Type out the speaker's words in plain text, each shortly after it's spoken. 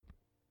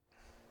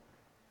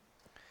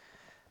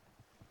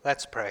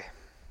Let's pray.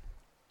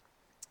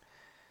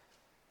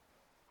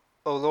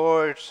 O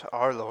Lord,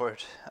 our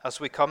Lord, as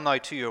we come now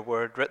to your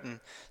word written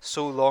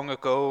so long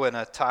ago in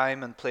a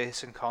time and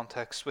place and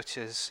context which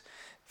is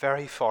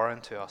very foreign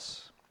to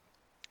us,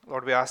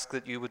 Lord, we ask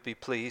that you would be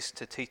pleased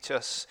to teach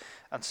us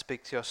and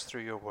speak to us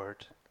through your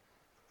word.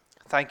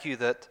 Thank you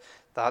that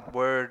that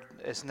word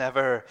is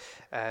never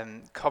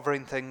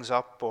covering things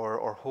up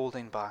or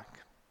holding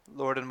back.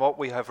 Lord, in what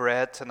we have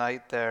read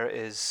tonight, there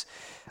is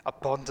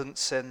abundant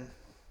sin.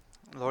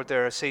 Lord,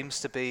 there seems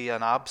to be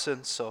an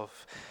absence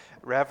of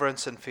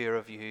reverence and fear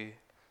of you.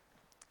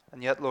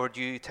 And yet, Lord,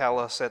 you tell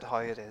us it how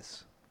it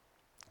is.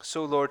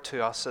 So, Lord,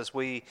 to us as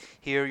we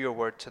hear your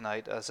word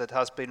tonight, as it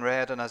has been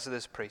read and as it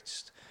is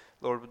preached,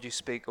 Lord, would you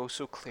speak oh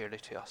so clearly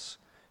to us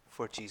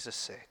for Jesus'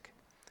 sake.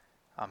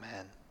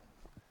 Amen.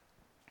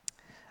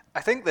 I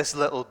think this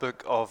little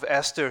book of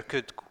Esther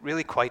could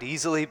really quite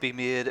easily be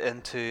made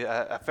into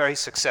a very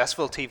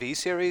successful TV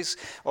series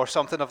or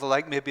something of the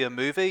like, maybe a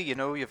movie. You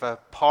know, you have a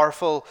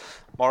powerful,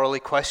 morally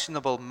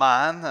questionable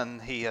man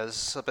and he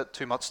has a bit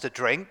too much to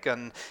drink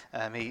and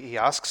he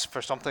asks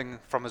for something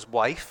from his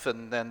wife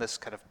and then this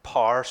kind of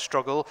power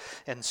struggle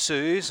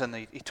ensues and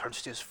he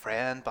turns to his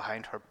friend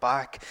behind her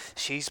back.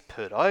 She's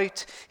put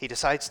out. He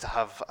decides to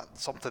have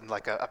something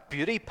like a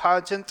beauty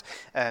pageant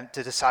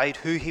to decide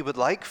who he would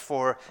like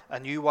for a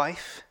new wife.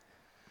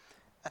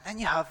 And then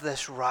you have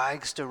this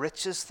rags to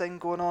riches thing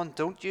going on,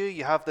 don't you?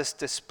 You have this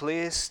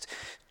displaced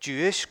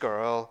Jewish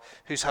girl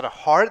who's had a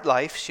hard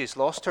life. She's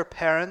lost her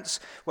parents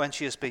when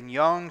she has been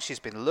young. She's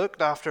been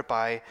looked after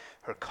by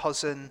her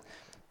cousin.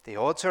 The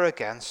odds are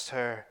against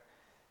her.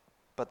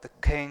 But the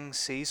king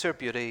sees her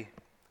beauty,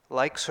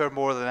 likes her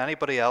more than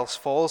anybody else,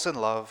 falls in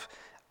love,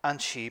 and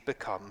she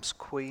becomes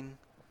queen.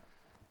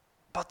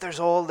 But there's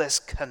all this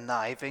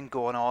conniving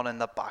going on in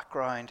the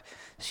background.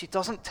 She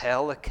doesn't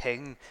tell the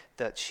king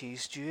that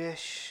she's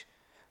Jewish.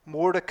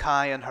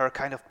 Mordecai and her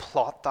kind of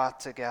plot that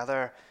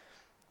together.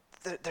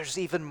 There's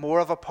even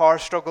more of a power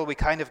struggle. We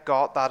kind of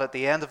got that at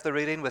the end of the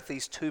reading with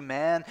these two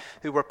men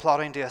who were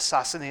plotting to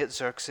assassinate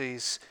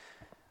Xerxes.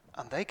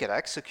 And they get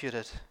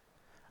executed.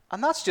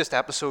 And that's just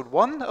episode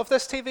 1 of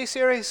this TV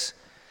series.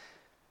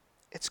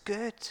 It's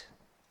good.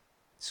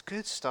 It's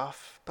good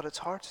stuff, but it's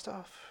hard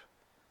stuff.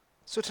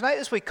 So tonight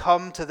as we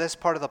come to this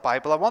part of the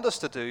Bible, I want us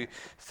to do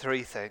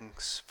 3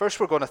 things. First,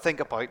 we're going to think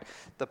about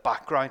the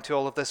background to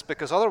all of this,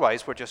 because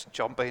otherwise we're just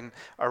jumping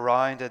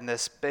around in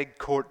this big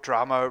court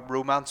drama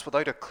romance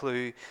without a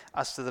clue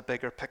as to the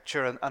bigger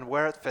picture and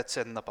where it fits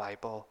in the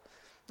Bible.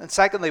 And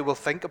secondly, we'll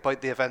think about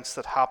the events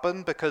that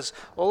happen, because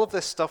all of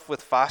this stuff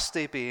with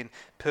Vashti being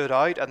put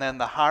out and then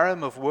the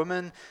harem of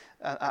women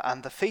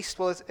and the feast,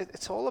 well,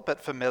 it's all a bit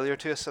familiar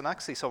to us, and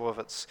actually some of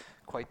it's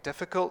quite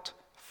difficult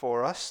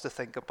for us to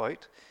think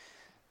about.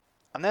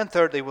 And then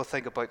thirdly, we'll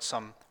think about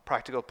some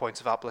practical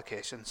points of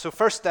application. So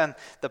first then,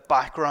 the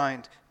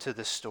background to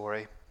the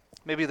story.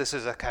 Maybe this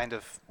is a kind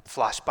of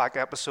flashback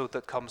episode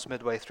that comes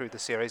midway through the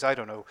series, I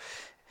don't know.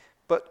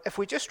 But if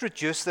we just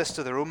reduce this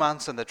to the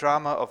romance and the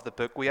drama of the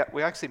book, we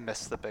actually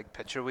miss the big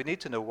picture. We need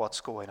to know what's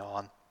going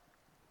on.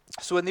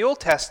 So in the Old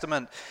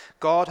Testament,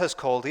 God has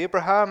called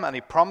Abraham and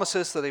he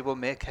promises that he will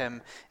make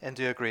him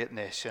into a great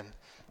nation.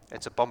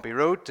 It's a bumpy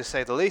road, to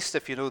say the least.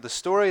 If you know the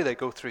story, they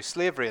go through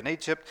slavery in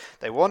Egypt,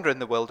 they wander in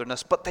the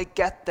wilderness, but they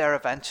get there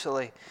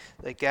eventually.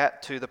 They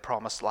get to the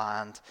promised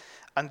land.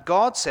 And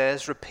God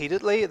says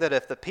repeatedly that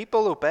if the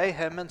people obey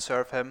him and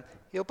serve him,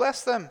 he'll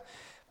bless them.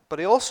 But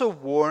he also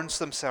warns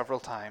them several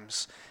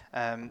times.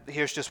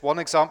 Here's just one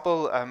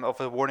example of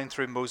a warning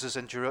through Moses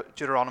in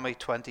Deuteronomy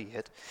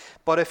 28.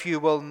 But if you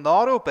will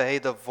not obey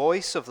the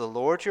voice of the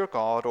Lord your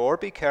God, or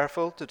be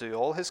careful to do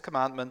all his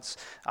commandments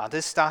and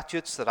his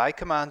statutes that I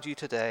command you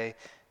today,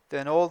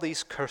 then all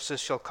these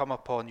curses shall come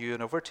upon you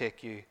and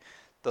overtake you.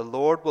 The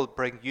Lord will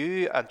bring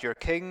you and your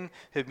king,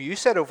 whom you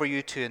set over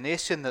you, to a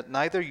nation that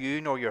neither you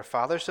nor your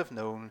fathers have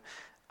known,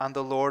 and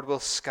the Lord will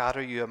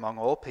scatter you among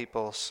all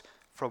peoples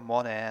from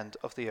one end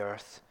of the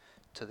earth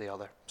to the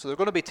other. So they're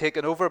going to be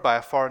taken over by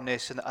a foreign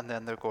nation and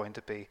then they're going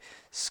to be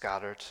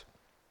scattered.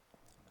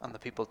 And the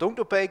people don't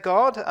obey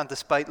God, and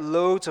despite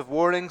loads of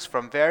warnings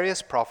from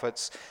various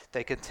prophets,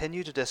 they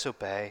continue to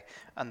disobey,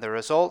 and the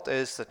result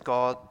is that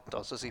God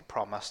does as he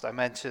promised. I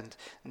mentioned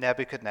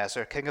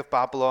Nebuchadnezzar, king of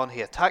Babylon.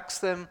 He attacks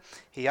them,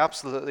 he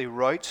absolutely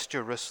routs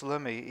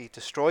Jerusalem, he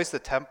destroys the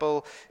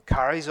temple,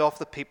 carries off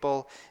the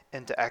people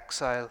into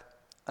exile.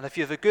 And if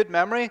you have a good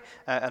memory,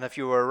 and if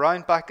you were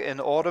around back in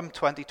autumn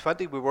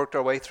 2020, we worked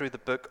our way through the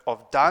book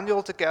of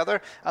Daniel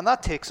together, and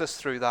that takes us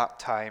through that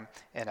time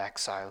in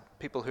exile.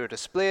 People who are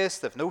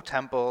displaced, they have no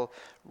temple,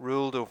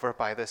 ruled over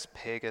by this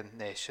pagan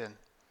nation.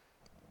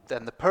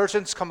 Then the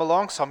Persians come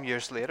along some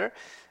years later,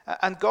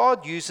 and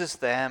God uses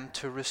them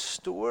to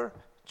restore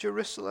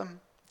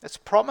Jerusalem. It's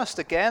promised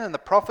again in the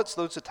prophets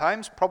loads of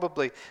times,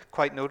 probably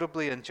quite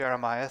notably in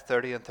Jeremiah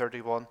 30 and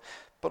 31.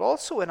 But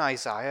also in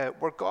Isaiah,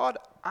 where God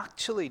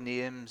actually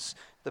names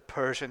the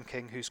Persian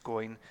king who's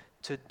going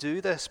to do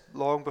this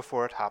long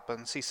before it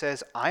happens. He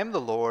says, I am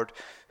the Lord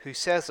who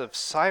says of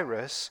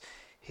Cyrus,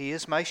 He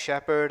is my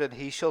shepherd, and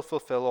he shall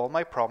fulfill all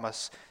my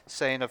promise,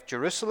 saying, of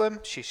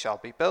Jerusalem she shall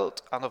be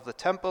built, and of the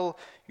temple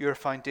your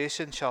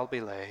foundation shall be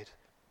laid.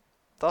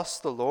 Thus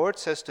the Lord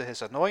says to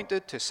his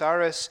anointed, to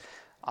Cyrus,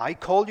 I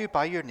call you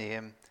by your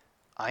name,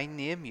 I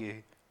name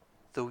you,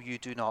 though you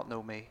do not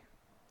know me.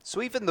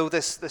 So even though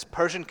this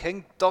Persian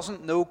king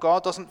doesn't know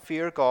God, doesn't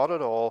fear God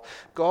at all,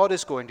 God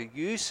is going to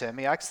use him.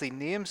 He actually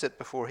names it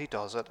before he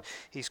does it.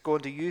 He's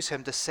going to use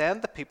him to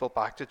send the people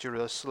back to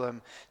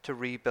Jerusalem to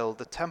rebuild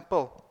the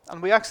temple.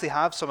 And we actually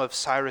have some of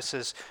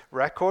Cyrus's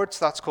records.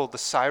 That's called the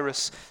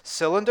Cyrus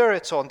Cylinder.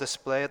 It's on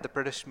display at the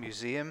British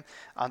Museum.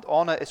 And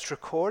on it, it's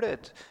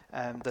recorded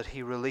that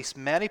he released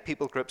many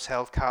people groups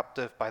held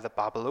captive by the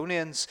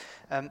Babylonians.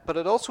 But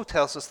it also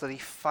tells us that he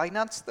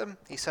financed them.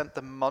 He sent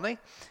them money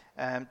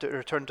to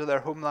return to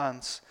their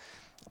homelands.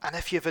 And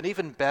if you have an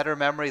even better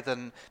memory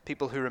than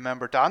people who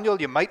remember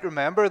Daniel, you might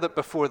remember that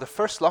before the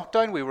first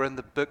lockdown, we were in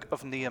the book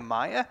of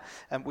Nehemiah,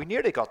 and we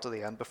nearly got to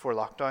the end before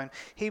lockdown.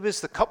 He was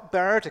the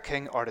cupbearer to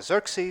King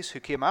Artaxerxes, who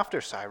came after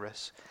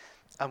Cyrus.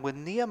 And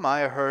when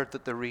Nehemiah heard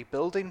that the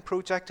rebuilding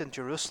project in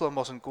Jerusalem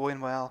wasn't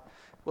going well,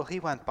 he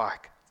went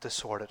back to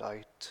sort it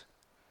out.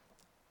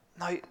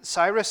 Now,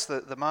 Cyrus,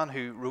 the man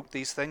who wrote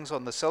these things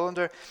on the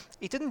cylinder,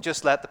 he didn't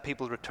just let the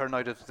people return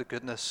out of the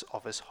goodness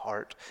of his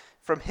heart.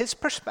 From his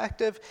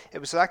perspective, it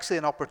was actually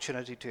an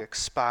opportunity to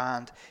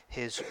expand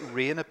his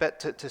reign a bit,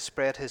 to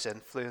spread his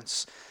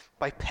influence.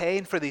 By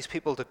paying for these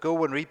people to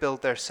go and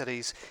rebuild their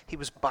cities, he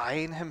was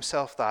buying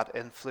himself that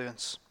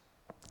influence.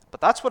 But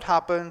that's what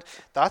happened.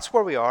 That's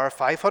where we are,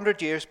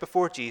 500 years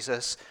before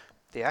Jesus.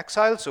 The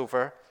exile's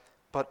over,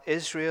 but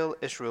Israel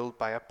is ruled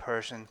by a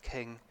Persian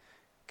king,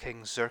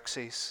 King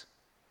Xerxes.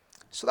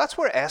 So that's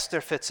where Esther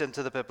fits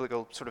into the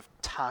biblical sort of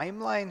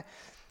timeline.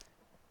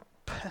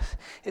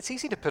 It's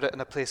easy to put it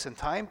in a place and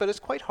time, but it's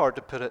quite hard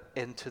to put it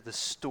into the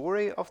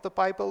story of the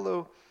Bible,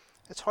 though.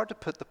 It's hard to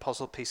put the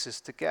puzzle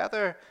pieces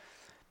together,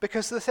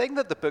 because the thing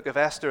that the book of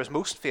Esther is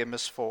most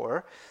famous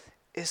for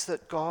is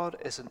that God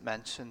isn't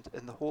mentioned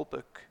in the whole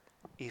book,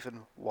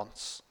 even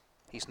once.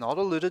 He's not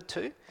alluded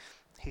to.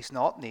 He's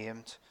not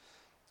named.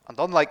 And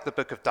unlike the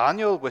book of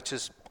Daniel, which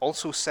is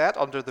also set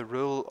under the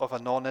rule of a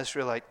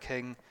non-Israelite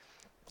king,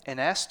 in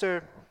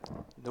Esther,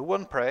 no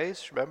one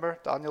prays. Remember,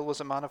 Daniel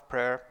was a man of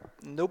prayer.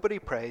 Nobody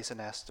prays in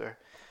Esther.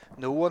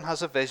 No one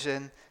has a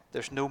vision.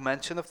 There's no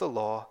mention of the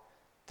law.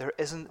 There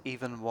isn't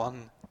even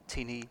one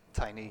teeny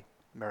tiny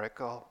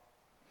miracle.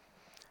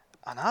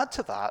 And add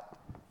to that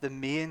the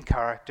main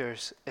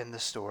characters in the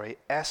story,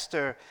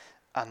 Esther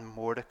and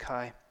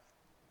Mordecai.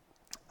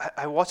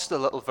 I watched a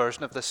little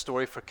version of this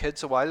story for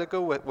kids a while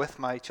ago with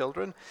my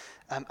children,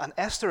 and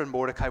Esther and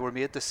Mordecai were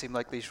made to seem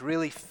like these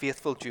really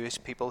faithful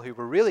Jewish people who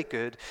were really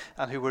good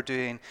and who were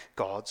doing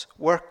God's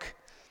work.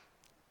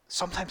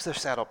 Sometimes they're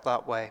set up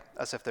that way,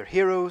 as if they're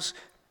heroes,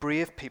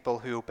 brave people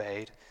who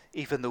obeyed,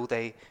 even though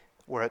they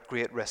were at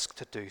great risk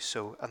to do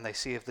so, and they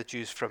saved the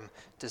Jews from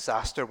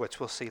disaster, which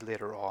we'll see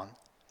later on.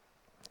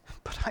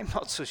 But I'm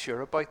not so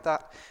sure about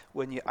that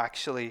when you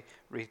actually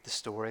read the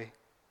story.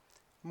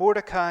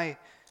 Mordecai,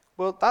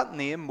 well, that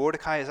name,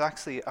 Mordecai, is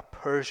actually a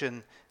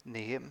Persian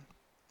name.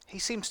 He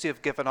seems to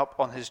have given up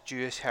on his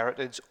Jewish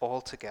heritage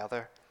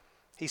altogether.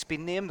 He's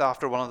been named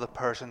after one of the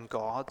Persian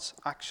gods,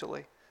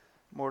 actually,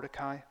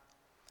 Mordecai.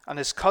 And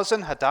his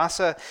cousin,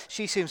 Hadassah,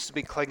 she seems to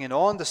be clinging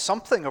on to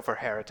something of her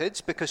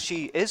heritage because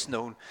she is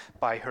known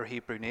by her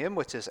Hebrew name,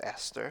 which is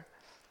Esther.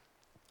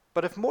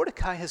 But if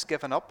Mordecai has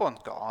given up on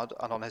God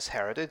and on his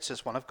heritage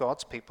as one of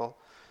God's people,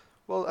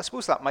 well, I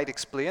suppose that might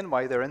explain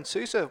why they're in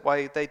Susa,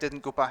 why they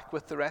didn't go back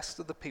with the rest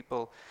of the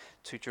people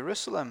to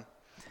Jerusalem.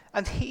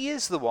 And he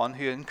is the one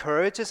who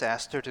encourages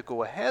Esther to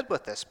go ahead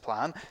with this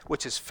plan,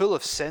 which is full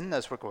of sin,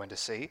 as we're going to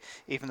see,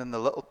 even in the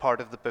little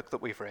part of the book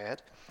that we've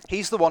read.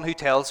 He's the one who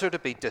tells her to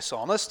be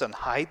dishonest and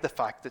hide the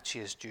fact that she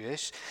is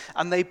Jewish.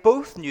 And they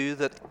both knew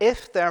that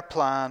if their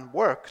plan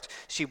worked,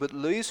 she would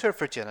lose her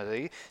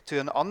virginity to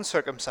an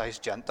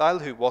uncircumcised Gentile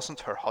who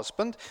wasn't her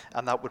husband,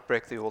 and that would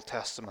break the Old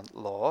Testament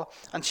law.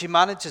 And she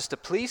manages to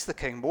please the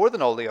king more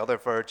than all the other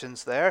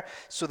virgins there.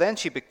 So then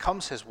she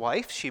becomes his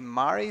wife. She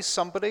marries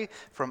somebody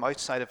from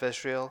outside of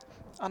Israel,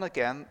 and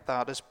again,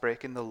 that is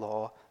breaking the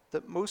law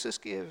that Moses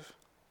gave.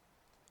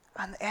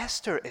 And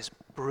Esther is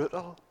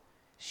brutal.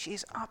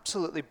 She's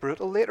absolutely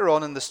brutal. Later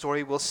on in the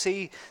story, we'll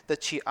see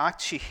that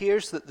she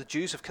hears that the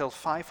Jews have killed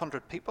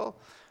 500 people,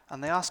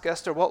 and they ask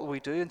Esther, what will we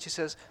do? And she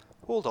says,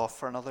 hold off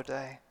for another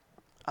day.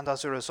 And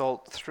as a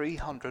result,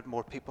 300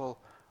 more people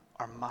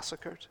are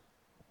massacred.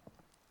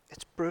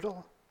 It's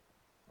brutal.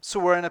 So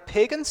we're in a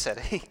pagan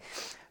city.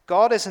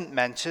 God isn't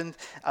mentioned,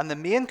 and the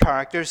main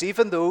characters,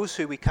 even those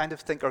who we kind of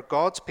think are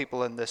God's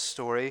people in this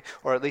story,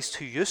 or at least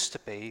who used to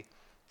be,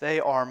 they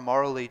are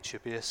morally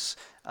dubious,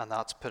 and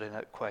that's putting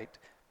it quite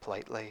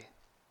politely.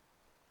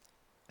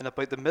 In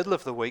about the middle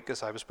of the week,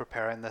 as I was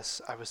preparing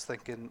this, I was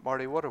thinking,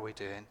 Marty, what are we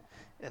doing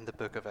in the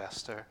book of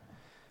Esther?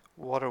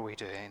 What are we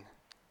doing?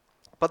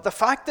 But the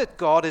fact that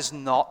God is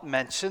not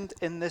mentioned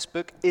in this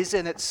book is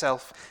in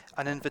itself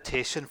an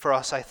invitation for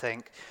us, I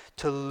think,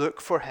 to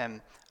look for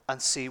him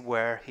and see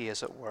where he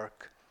is at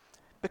work.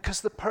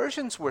 because the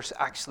Persians were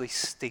actually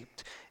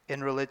steeped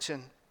in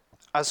religion.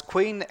 As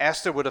queen,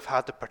 Esther would have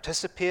had to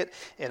participate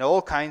in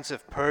all kinds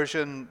of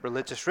Persian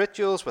religious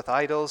rituals with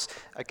idols,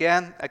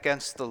 again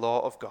against the law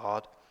of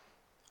God.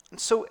 And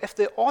so if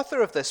the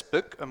author of this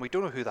book, and we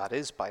don't know who that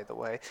is, by the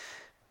way,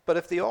 but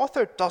if the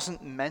author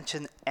doesn't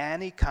mention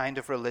any kind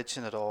of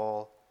religion at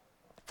all,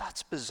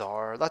 that's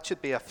bizarre. That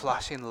should be a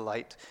flashing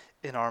light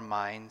in our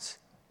minds,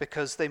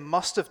 because they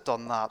must have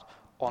done that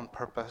on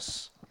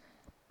purpose.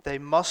 They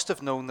must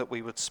have known that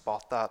we would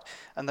spot that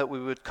and that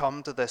we would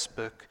come to this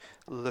book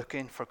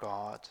looking for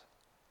God.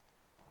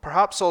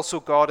 Perhaps also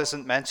God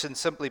isn't mentioned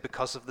simply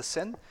because of the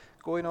sin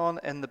going on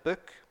in the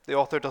book. The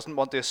author doesn't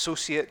want to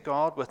associate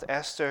God with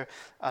Esther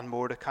and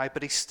Mordecai,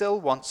 but he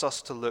still wants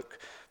us to look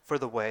for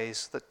the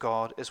ways that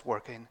God is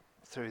working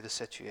through the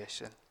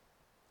situation.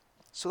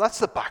 So that's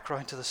the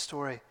background to the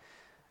story,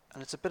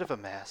 and it's a bit of a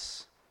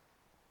mess.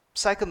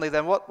 Secondly,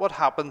 then, what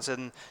happens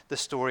in the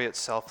story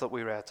itself that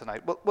we read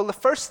tonight? Well, the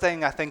first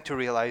thing I think to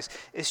realize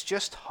is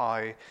just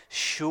how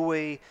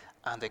showy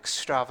and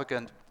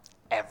extravagant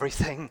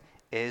everything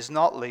is,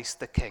 not least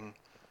the king.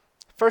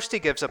 First, he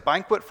gives a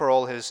banquet for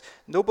all his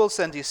nobles.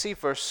 Then, do you see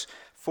verse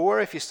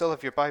 4, if you still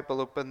have your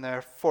Bible open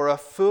there? For a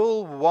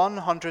full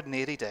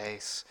 180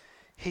 days,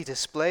 he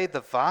displayed the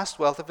vast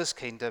wealth of his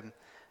kingdom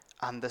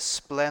and the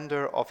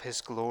splendor of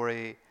his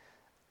glory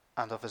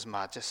and of his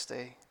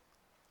majesty.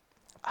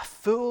 A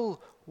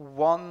full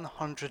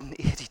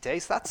 180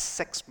 days, that's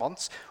 6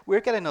 months.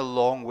 We're getting a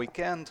long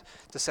weekend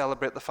to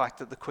celebrate the fact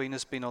that the Queen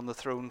has been on the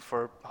throne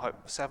for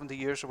 70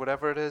 years or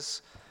whatever it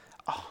is.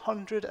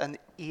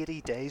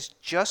 180 days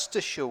just to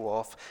show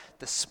off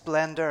the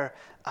splendor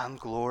and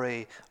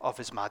glory of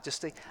his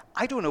majesty.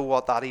 I don't know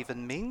what that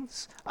even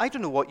means. I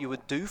don't know what you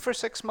would do for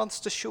 6 months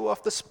to show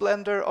off the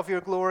splendor of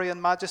your glory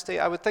and majesty.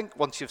 I would think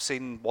once you've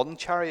seen one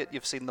chariot,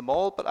 you've seen them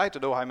all, but I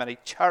don't know how many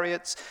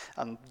chariots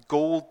and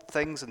gold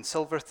things and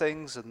silver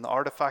things and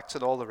artifacts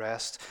and all the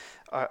rest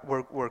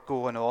were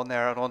going on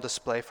there and on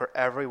display for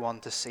everyone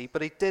to see.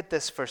 But he did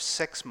this for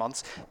 6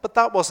 months. But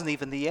that wasn't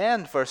even the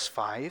end. Verse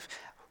 5,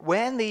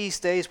 when these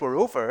days were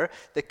over,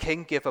 the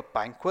king gave a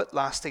banquet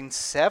lasting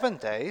 7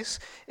 days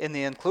in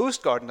the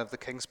enclosed garden of the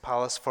king's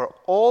palace for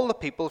all the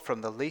people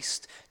from the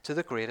least to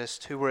the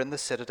greatest who were in the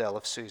citadel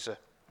of Susa.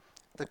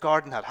 The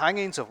garden had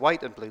hangings of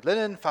white and blue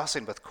linen,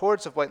 fastened with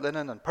cords of white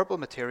linen and purple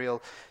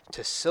material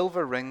to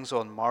silver rings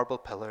on marble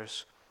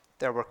pillars.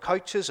 There were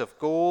couches of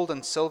gold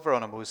and silver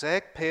on a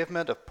mosaic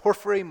pavement of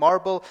porphyry,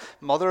 marble,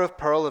 mother of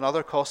pearl, and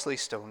other costly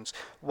stones.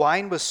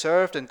 Wine was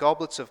served in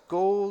goblets of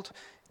gold,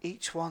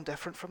 each one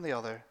different from the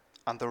other,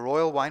 and the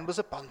royal wine was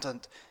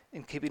abundant,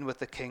 in keeping with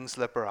the king's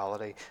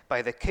liberality.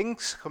 By the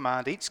king's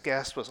command, each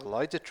guest was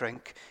allowed to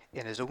drink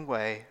in his own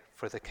way,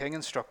 for the king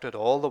instructed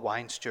all the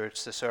wine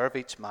stewards to serve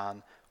each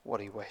man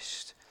what he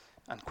wished.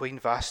 And Queen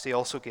Vashti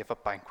also gave a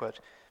banquet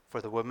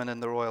for the women in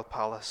the royal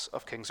palace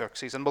of King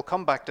Xerxes. And we'll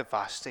come back to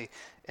Vashti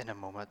in a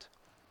moment.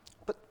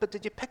 But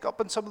did you pick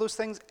up on some of those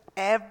things?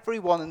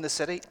 Everyone in the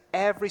city,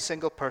 every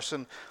single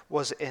person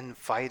was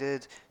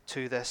invited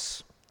to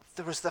this.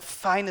 There was the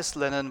finest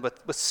linen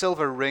with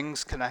silver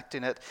rings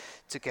connecting it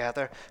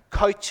together,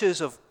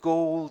 couches of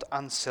gold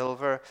and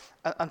silver.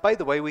 And by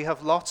the way, we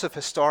have lots of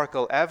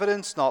historical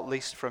evidence, not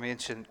least from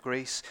ancient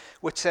Greece,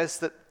 which says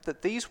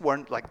that these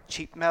weren't like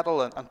cheap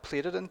metal and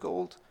plated in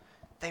gold.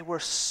 They were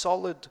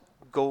solid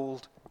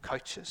gold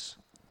couches.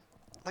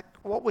 Like,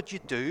 what would you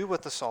do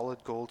with a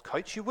solid gold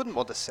couch? You wouldn't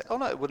want to sit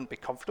on it. It wouldn't be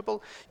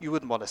comfortable. You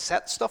wouldn't want to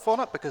set stuff on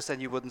it because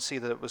then you wouldn't see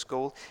that it was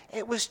gold.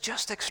 It was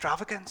just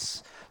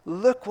extravagance.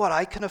 Look what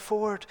I can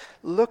afford.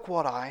 Look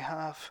what I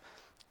have.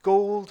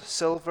 Gold,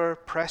 silver,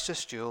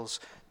 precious jewels.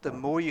 The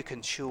more you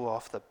can show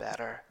off, the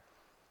better.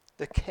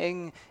 The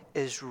king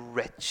is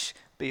rich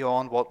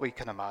beyond what we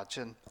can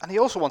imagine. And he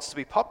also wants to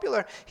be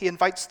popular. He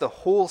invites the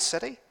whole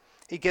city.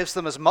 He gives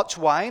them as much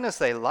wine as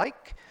they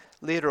like.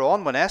 Later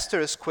on, when Esther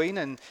is queen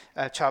in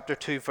chapter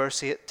 2,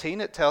 verse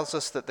 18, it tells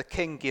us that the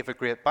king gave a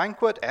great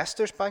banquet,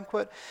 Esther's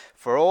banquet,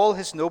 for all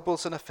his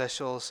nobles and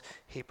officials.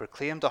 He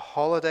proclaimed a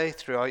holiday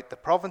throughout the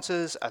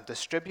provinces and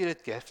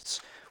distributed gifts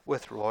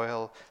with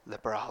royal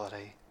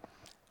liberality.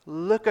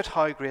 Look at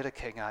how great a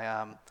king I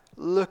am.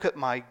 Look at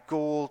my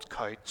gold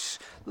couch.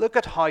 Look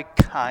at how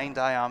kind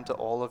I am to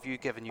all of you,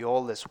 giving you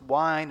all this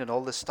wine and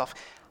all this stuff.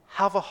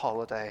 Have a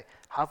holiday.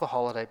 Have a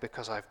holiday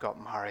because I've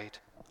got married.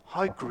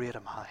 How great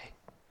am I?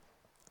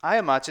 I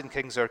imagine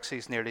King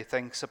Xerxes nearly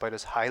thinks about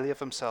as highly of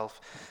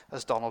himself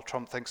as Donald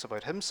Trump thinks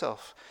about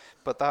himself.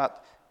 But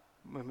that,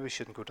 maybe we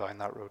shouldn't go down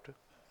that road.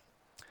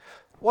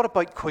 What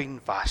about Queen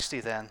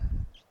Vashti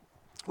then?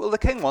 Well, the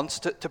king wants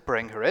to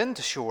bring her in,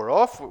 to show her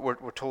off. We're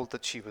told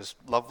that she was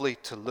lovely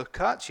to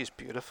look at. She's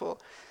beautiful.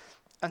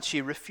 And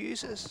she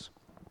refuses.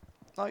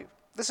 Now,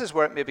 this is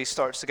where it maybe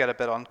starts to get a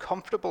bit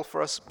uncomfortable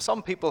for us.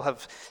 Some people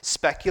have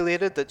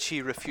speculated that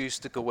she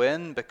refused to go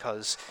in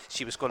because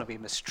she was going to be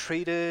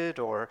mistreated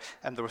or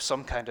there was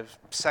some kind of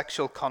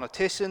sexual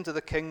connotation to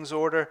the king's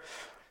order.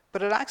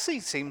 But it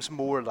actually seems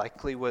more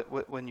likely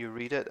when you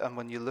read it and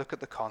when you look at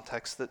the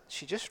context that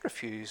she just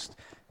refused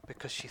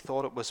because she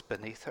thought it was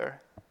beneath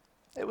her.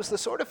 It was the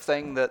sort of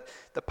thing that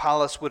the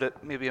palace would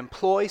maybe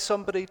employ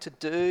somebody to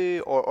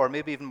do, or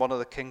maybe even one of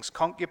the king's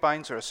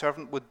concubines or a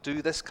servant would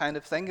do this kind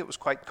of thing. It was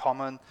quite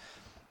common,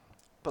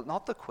 but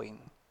not the queen.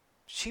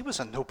 She was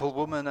a noble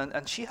woman,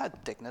 and she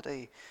had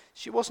dignity.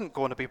 She wasn't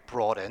going to be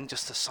brought in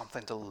just as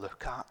something to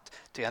look at,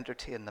 to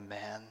entertain the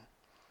men.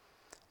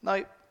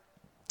 Now,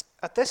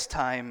 at this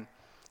time,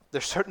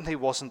 there certainly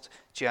wasn't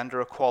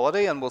gender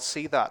equality, and we'll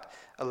see that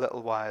in a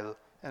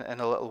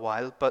little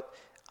while. But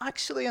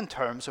actually, in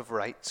terms of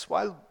rights,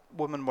 while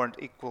women weren't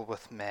equal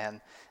with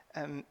men,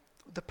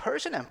 the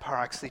Persian Empire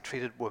actually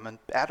treated women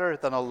better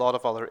than a lot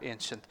of other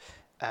ancient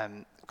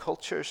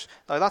cultures.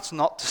 Now, that's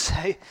not to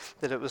say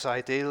that it was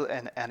ideal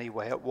in any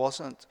way. It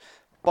wasn't.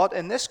 But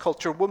in this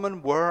culture,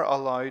 women were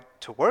allowed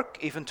to work,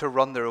 even to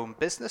run their own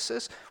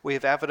businesses. We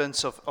have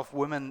evidence of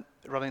women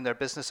running their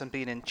business and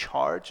being in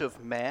charge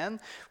of men,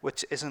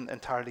 which isn't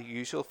entirely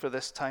usual for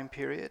this time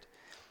period.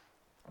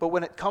 But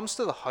when it comes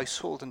to the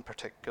household in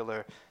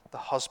particular, the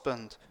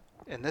husband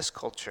in this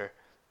culture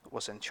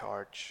was in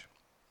charge.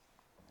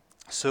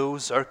 So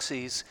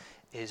Xerxes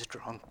is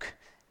drunk.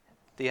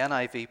 The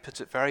NIV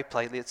puts it very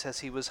politely. It says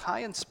he was high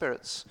in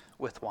spirits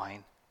with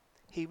wine.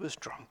 He was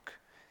drunk.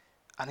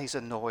 And he's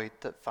annoyed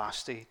that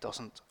Vashti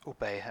doesn't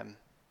obey him.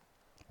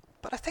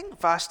 But I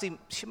think Vashti,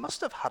 she must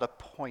have had a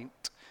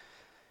point.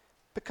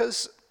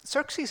 Because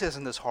Xerxes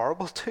isn't as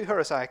horrible to her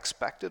as I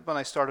expected when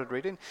I started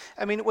reading.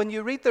 I mean, when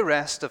you read the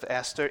rest of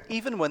Esther,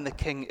 even when the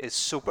king is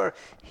sober,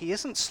 he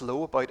isn't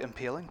slow about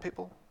impaling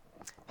people.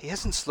 He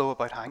isn't slow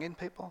about hanging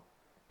people.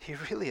 He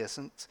really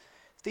isn't.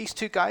 These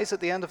two guys at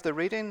the end of the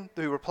reading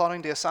who were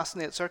plotting to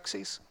assassinate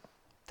Xerxes,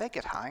 they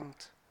get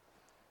hanged.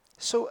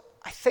 So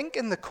I think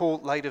in the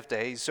cold light of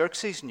day,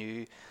 Xerxes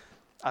knew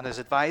and his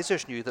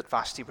advisors knew that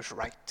Vashti was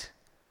right.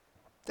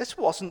 This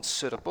wasn't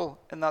suitable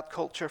in that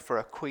culture for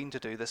a queen to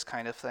do this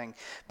kind of thing,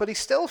 but he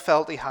still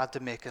felt he had to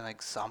make an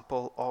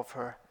example of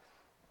her.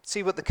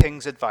 See what the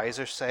king's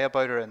advisors say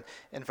about her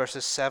in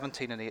verses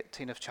 17 and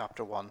 18 of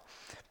chapter 1.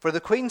 For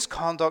the queen's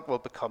conduct will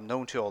become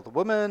known to all the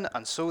women,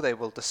 and so they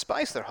will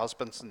despise their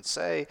husbands and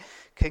say,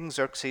 King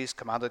Xerxes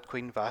commanded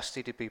Queen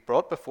Vashti to be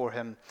brought before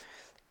him,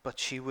 but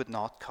she would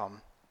not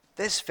come.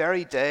 This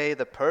very day,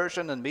 the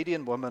Persian and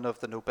Median women of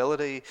the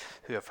nobility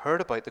who have heard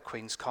about the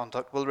queen's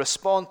conduct will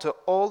respond to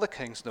all the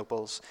king's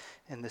nobles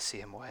in the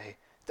same way.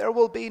 There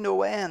will be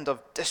no end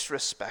of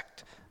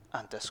disrespect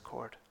and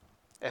discord.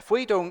 If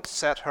we don't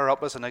set her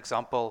up as an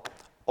example,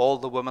 all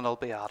the women will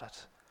be at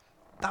it.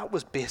 That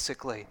was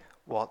basically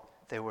what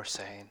they were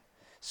saying.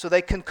 So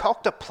they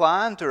concoct a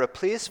plan to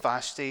replace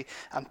Vashti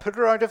and put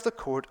her out of the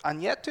court,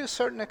 and yet to a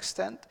certain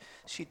extent,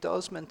 she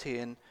does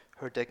maintain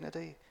her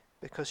dignity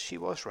because she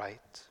was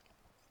right.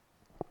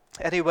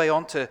 Anyway,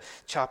 on to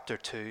chapter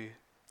 2.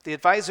 The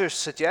advisors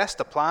suggest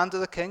a plan to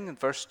the king in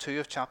verse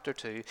 2 of chapter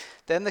 2.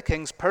 Then the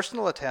king's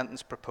personal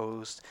attendants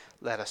proposed,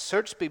 let a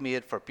search be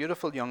made for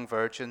beautiful young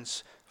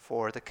virgins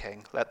for the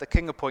king. Let the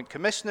king appoint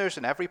commissioners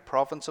in every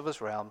province of his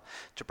realm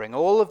to bring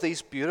all of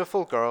these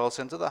beautiful girls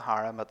into the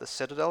harem at the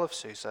citadel of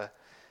Susa.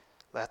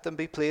 Let them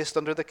be placed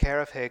under the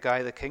care of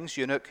Haggai, the king's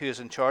eunuch, who is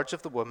in charge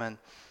of the women,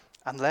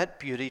 and let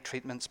beauty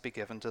treatments be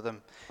given to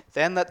them.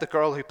 Then let the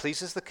girl who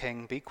pleases the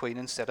king be queen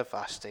instead of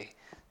Vashti.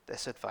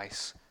 This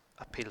advice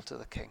appealed to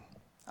the king,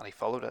 and he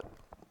followed it.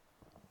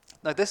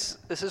 Now this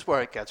is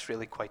where it gets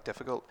really quite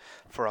difficult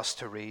for us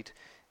to read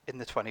in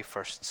the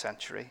 21st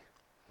century.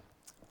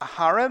 A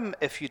harem,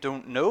 if you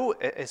don't know,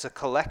 is a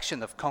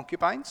collection of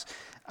concubines.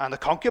 And a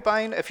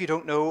concubine, if you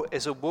don't know,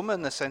 is a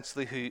woman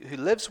essentially who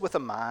lives with a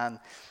man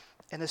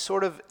in a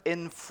sort of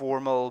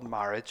informal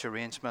marriage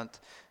arrangement.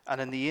 And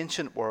in the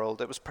ancient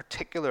world, it was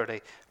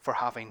particularly for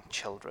having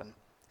children.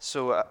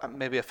 So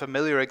maybe a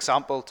familiar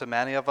example to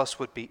many of us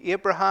would be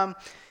Abraham.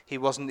 He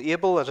wasn't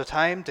able at a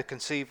time to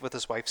conceive with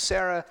his wife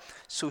Sarah,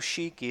 so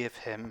she gave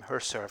him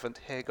her servant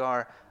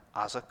Hagar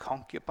as a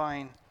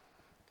concubine.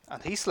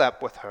 And he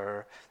slept with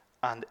her,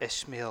 and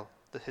Ishmael,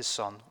 his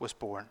son, was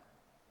born.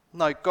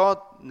 Now, God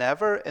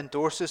never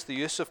endorses the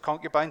use of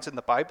concubines in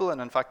the Bible, and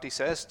in fact he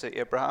says to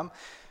Abraham,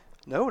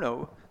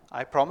 no,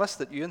 I promise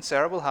that you and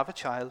Sarah will have a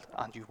child,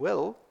 and you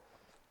will.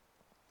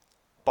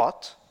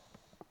 But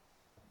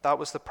that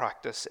was the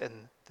practice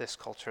in this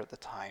culture at the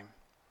time.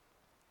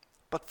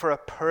 But for a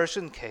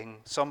Persian king,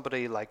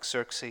 somebody like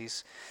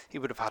Xerxes, he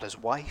would have had his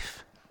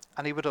wife,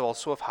 and he would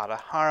also have had a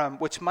harem,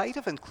 which might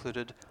have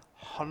included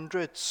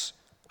hundreds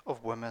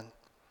of women.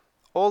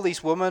 All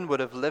these women would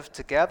have lived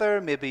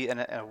together, maybe in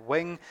a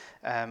wing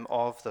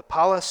of the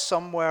palace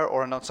somewhere,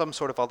 or in some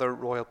sort of other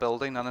royal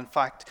building. And in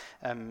fact,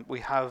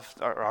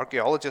 our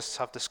archaeologists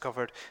have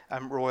discovered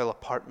royal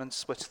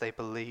apartments, which they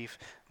believe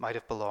might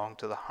have belonged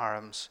to the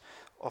harems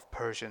of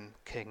Persian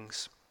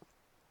kings.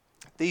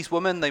 These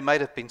women, they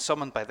might have been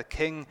summoned by the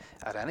king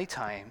at any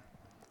time.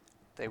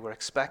 They were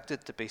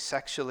expected to be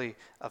sexually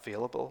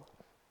available.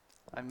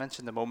 I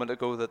mentioned a moment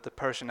ago that the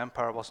Persian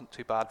Empire wasn't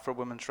too bad for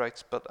women's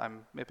rights, but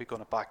I'm maybe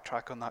going to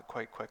backtrack on that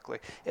quite quickly.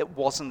 It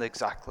wasn't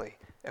exactly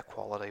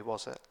equality,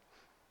 was it?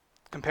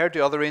 Compared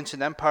to other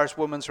ancient empires,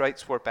 women's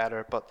rights were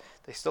better, but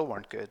they still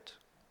weren't good.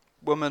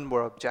 Women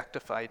were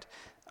objectified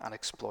and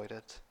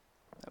exploited.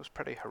 It was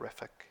pretty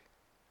horrific.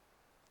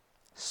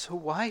 So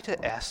why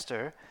did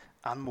Esther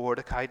and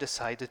Mordecai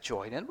decide to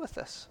join in with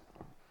this?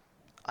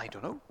 I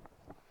don't know.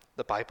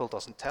 The Bible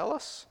doesn't tell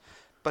us.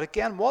 But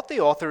again, what the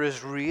author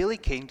is really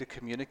keen to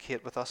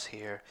communicate with us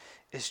here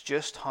is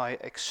just how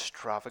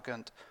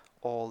extravagant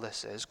all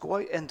this is. Go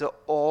out into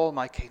all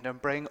my kingdom,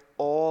 bring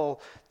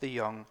all the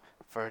young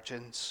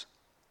virgins.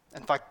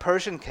 In fact,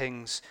 Persian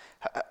kings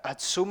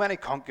had so many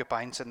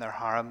concubines in their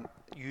harem,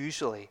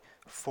 usually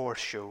for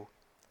show.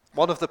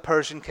 One of the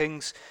Persian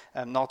kings,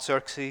 not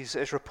Xerxes,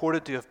 is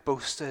reported to have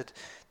boasted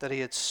that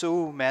he had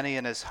so many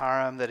in his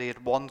harem that he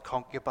had one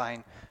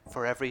concubine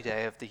for every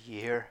day of the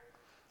year.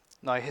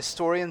 Now,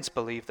 historians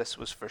believe this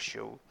was for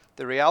show.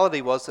 The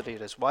reality was that he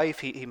had his wife.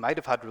 He might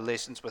have had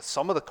relations with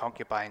some of the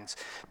concubines,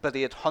 but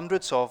he had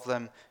hundreds of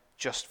them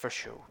just for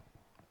show.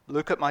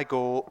 Look at my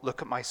gold,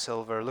 look at my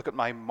silver, look at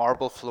my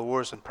marble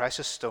floors and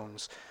precious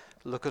stones.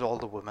 Look at all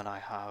the women I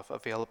have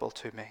available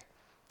to me.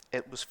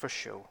 It was for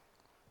show.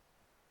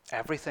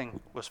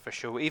 Everything was for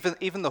show,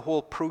 even the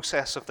whole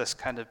process of this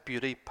kind of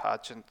beauty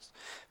pageant.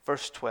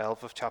 Verse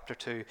 12 of chapter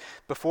 2.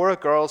 Before a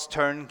girl's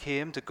turn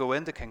came to go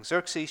into King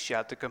Xerxes, she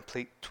had to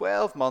complete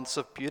 12 months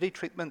of beauty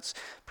treatments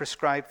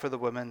prescribed for the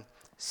women,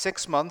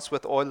 6 months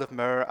with oil of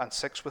myrrh and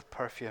 6 with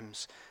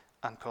perfumes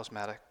and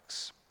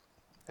cosmetics.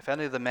 If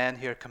any of the men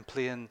here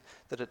complain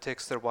that it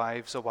takes their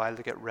wives a while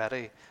to get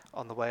ready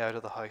on the way out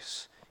of the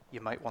house,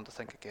 you might want to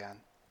think again.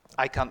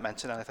 I can't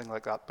mention anything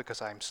like that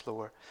because I'm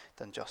slower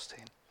than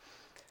Justine.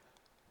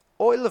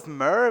 Oil of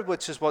myrrh,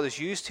 which is what is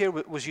used here,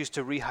 was used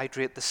to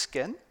rehydrate the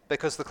skin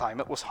because the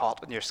climate was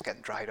hot and your skin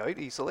dried out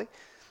easily.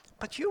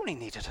 But you only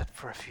needed it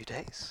for a few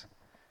days.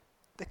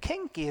 The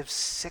king gave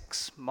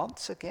 6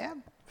 months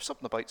again.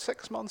 Something about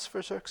 6 months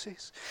for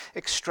Xerxes.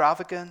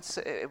 Extravagance,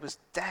 it was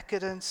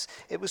decadence,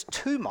 it was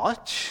too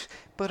much,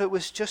 but it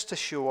was just to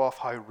show off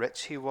how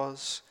rich he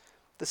was.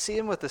 The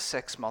same with the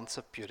 6 months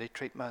of beauty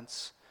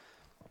treatments.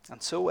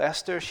 And so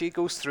Esther, she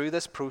goes through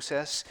this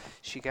process.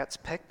 She gets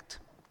picked.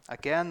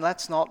 Again,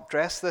 let's not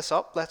dress this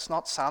up. Let's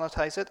not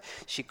sanitize it.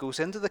 She goes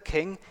into the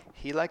king.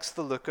 He likes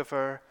the look of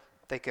her.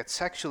 They get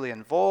sexually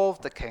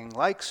involved. The king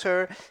likes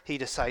her. He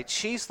decides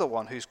she's the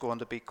one who's going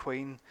to be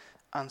queen.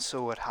 And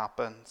so it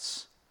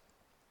happens.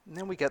 And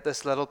then we get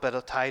this little bit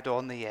of tied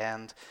on the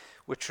end,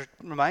 which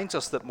reminds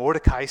us that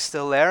Mordecai's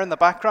still there in the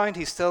background.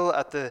 He's still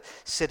at the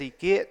city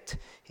gate.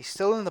 He's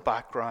still in the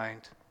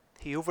background.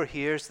 He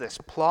overhears this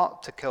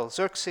plot to kill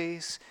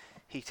Xerxes.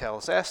 He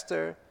tells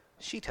Esther.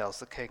 She tells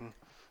the king.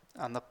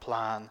 And the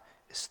plan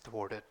is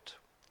thwarted.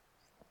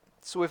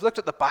 So we've looked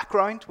at the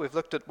background. We've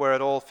looked at where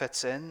it all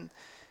fits in.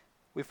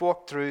 We've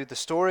walked through the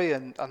story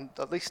and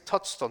at least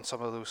touched on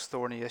some of those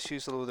thorny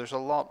issues, although there's a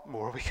lot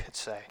more we could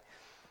say.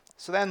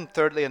 So then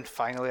thirdly and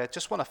finally, I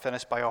just want to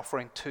finish by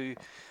offering 2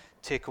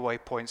 takeaway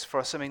points for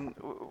us. I mean,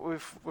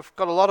 we've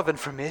got a lot of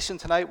information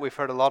tonight. We've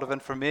heard a lot of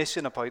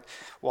information about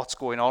what's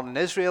going on in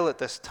Israel at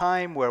this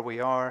time, where we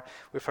are.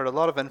 We've heard a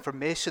lot of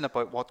information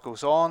about what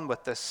goes on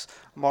with this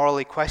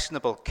morally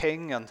questionable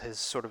king and his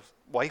sort of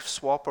wife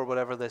swap or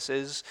whatever this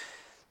is.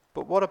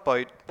 But what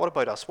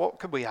about us? What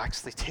can we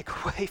actually take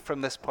away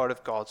from this part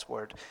of God's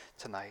word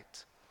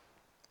tonight?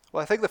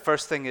 Well, I think the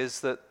first thing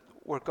is that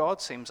where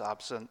God seems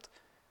absent,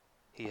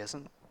 he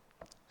isn't.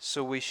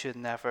 So we should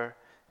never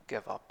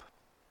give up.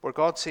 Where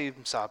God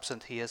seems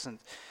absent, he isn't.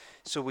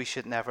 So we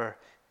should never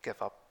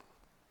give up.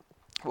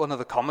 One of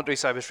the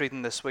commentaries I was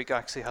reading this week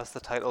actually has the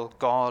title,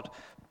 God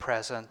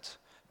Present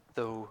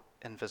Though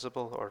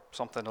Invisible, or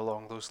something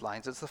along those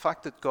lines. It's the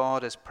fact that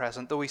God is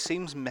present. Though he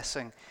seems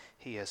missing,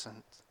 he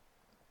isn't.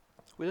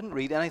 We didn't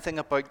read anything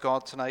about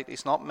God tonight.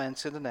 He's not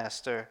mentioned in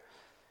Esther,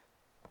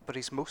 but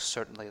he's most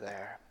certainly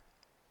there.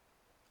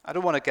 I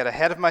don't want to get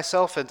ahead of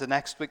myself into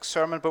next week's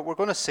sermon, but we're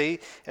going to see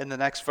in the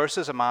next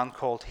verses a man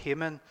called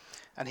Haman.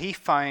 And he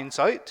finds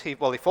out, he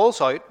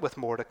falls out with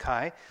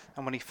Mordecai,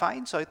 and when he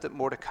finds out that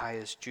Mordecai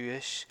is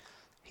Jewish,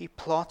 he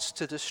plots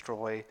to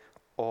destroy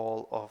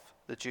all of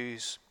the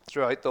Jews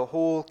throughout the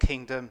whole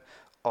kingdom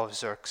of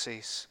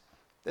Xerxes.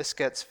 This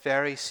gets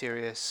very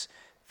serious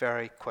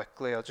very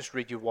quickly. I'll just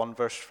read you one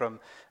verse from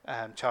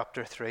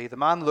chapter 3. The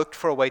man looked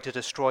for a way to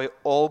destroy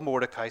all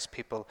Mordecai's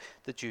people,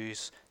 the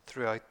Jews,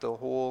 throughout the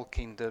whole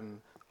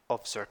kingdom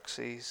of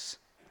Xerxes.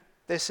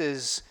 This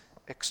is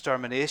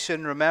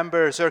extermination.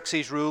 Remember,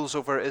 Xerxes rules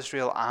over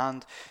Israel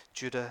and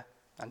Judah.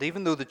 And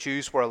even though the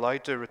Jews were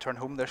allowed to return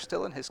home, they're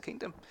still in his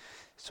kingdom.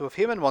 So if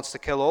Haman wants to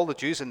kill all the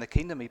Jews in the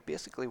kingdom, he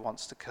basically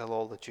wants to kill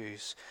all the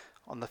Jews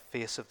on the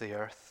face of the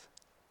earth.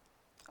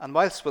 And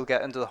whilst we'll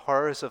get into the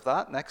horrors of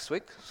that next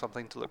week,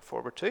 something to look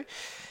forward to,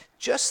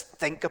 just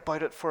think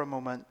about it for a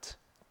moment.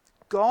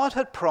 God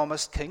had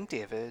promised King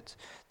David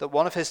that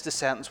one of his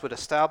descendants would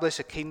establish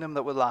a kingdom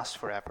that would last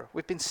forever.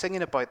 We've been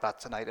singing about that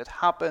tonight. It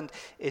happened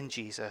in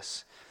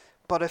Jesus.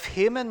 But if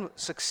Haman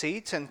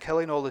succeeds in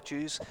killing all the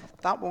Jews,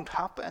 that won't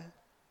happen.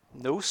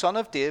 No son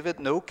of David,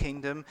 no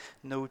kingdom,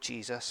 no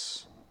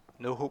Jesus,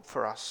 no hope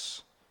for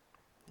us.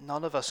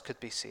 None of us could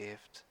be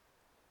saved.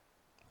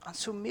 And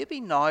so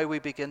maybe now we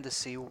begin to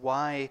see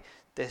why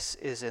This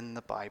is in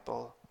the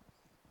Bible.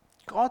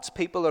 God's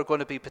people are going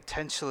to be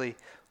potentially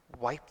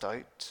wiped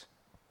out.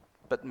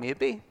 But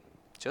maybe,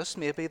 just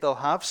maybe, they'll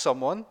have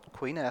someone,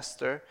 Queen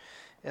Esther,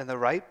 in the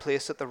right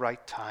place at the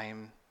right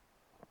time.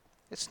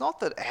 It's not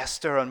that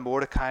Esther and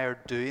Mordecai are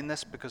doing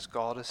this because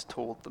God has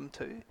told them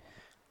to.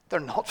 They're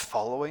not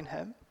following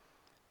him.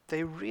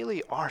 They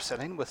really are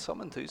sinning with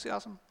some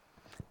enthusiasm.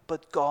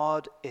 But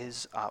God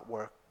is at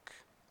work.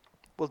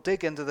 We'll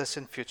dig into this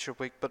in future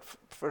week, but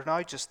for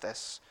now just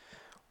this.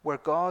 Where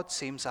God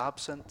seems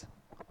absent,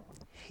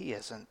 he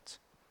isn't.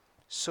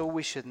 So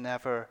we should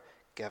never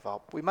give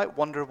up. We might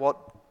wonder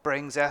what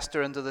brings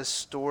Esther into this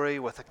story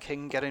with a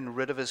king getting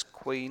rid of his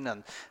queen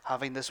and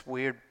having this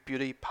weird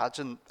beauty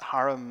pageant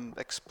harem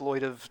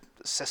exploitive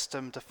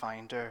system to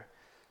find her.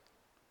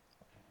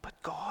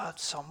 But God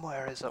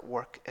somewhere is at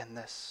work in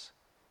this.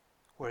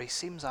 Where he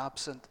seems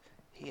absent,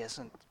 he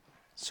isn't.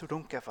 So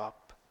don't give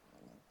up.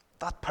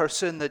 That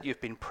person that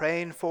you've been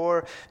praying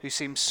for, who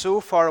seems so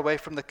far away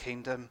from the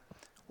kingdom,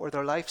 where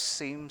their life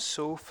seems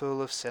so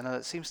full of sin and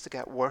it seems to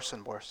get worse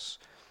and worse.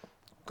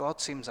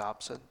 God seems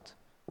absent,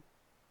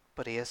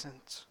 but he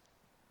isn't.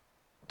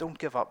 Don't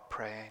give up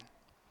praying.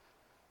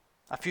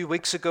 A few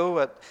weeks ago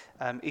at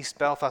East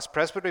Belfast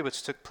Presbytery,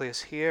 which took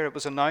place here, it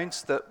was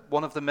announced that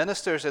one of the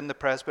ministers in the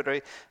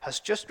presbytery has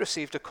just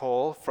received a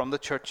call from the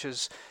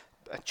church's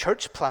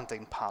church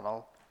planting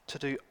panel to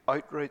do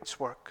outreach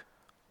work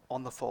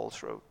on the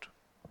Falls Road.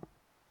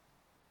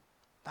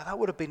 Now that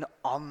would have been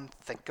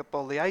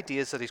unthinkable. The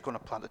idea is that he's going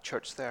to plant a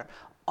church there.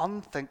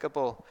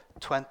 Unthinkable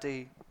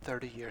 20,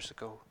 30 years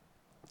ago.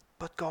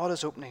 But God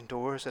is opening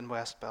doors in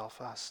West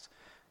Belfast,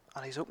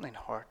 and he's opening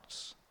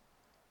hearts.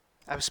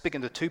 I was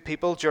speaking to two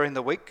people during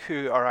the week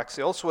who are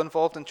actually also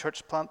involved in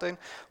church planting.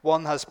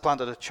 One has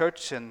planted a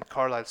church in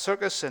Carlisle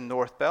Circus in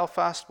North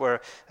Belfast,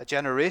 where a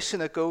generation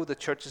ago the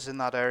churches in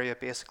that area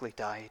basically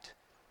died.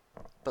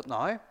 But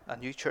now a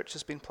new church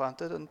has been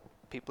planted and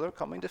people are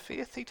coming to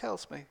faith, he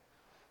tells me.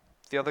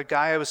 The other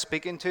guy I was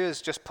speaking to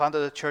has just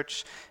planted a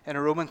church in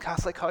a Roman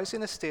Catholic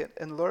housing estate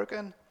in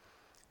Lurgan.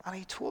 And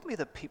he told me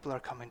that people are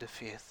coming to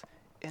faith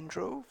in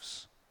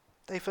droves.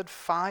 They've had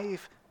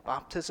 5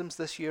 baptisms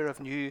this year of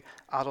new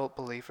adult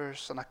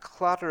believers and a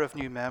clatter of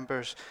new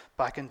members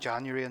back in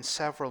January and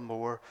several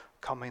more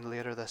coming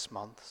later this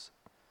month.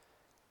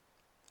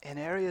 In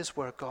areas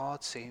where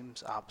God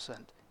seems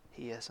absent,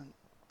 he isn't.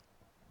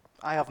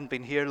 I haven't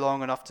been here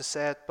long enough to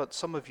say it, but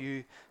some of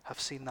you have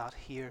seen that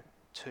here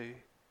too.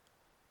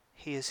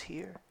 He is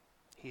here.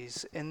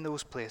 He's in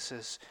those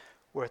places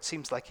where it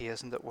seems like he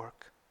isn't at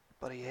work,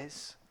 but he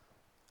is,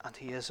 and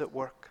he is at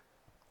work.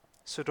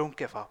 So don't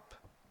give up.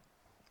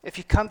 If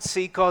you can't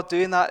see God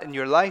doing that in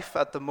your life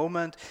at the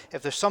moment,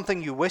 if there's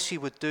something you wish he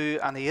would do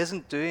and he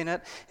isn't doing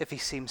it, if he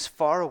seems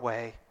far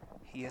away,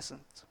 he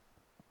isn't.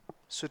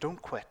 So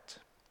don't quit.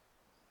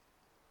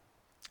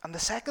 And the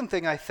second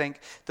thing I think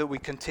that we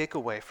can take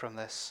away from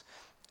this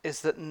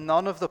is that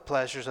none of the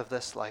pleasures of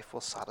this life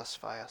will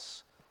satisfy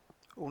us.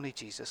 Only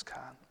Jesus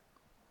can.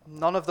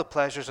 None of the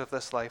pleasures of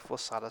this life will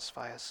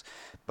satisfy us,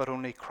 but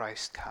only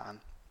Christ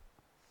can.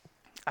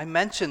 I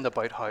mentioned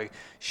about how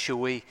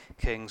showy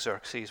King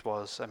Xerxes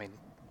was. I mean,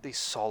 these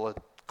solid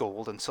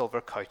gold and silver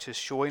couches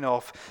showing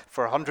off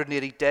for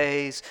 180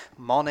 days,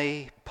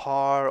 money,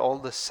 power, all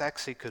the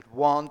sex he could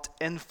want,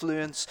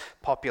 influence,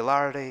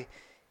 popularity.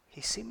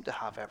 He seemed to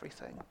have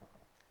everything.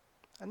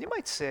 And you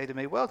might say to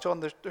me, well, John,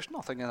 there's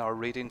nothing in our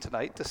reading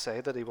tonight to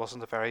say that he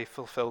wasn't a very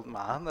fulfilled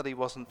man, that he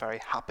wasn't very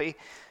happy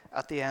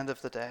at the end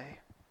of the day.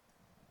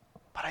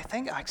 But I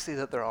think actually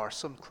that there are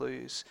some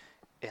clues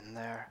in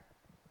there.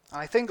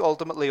 And I think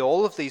ultimately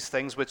all of these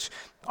things, which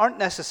aren't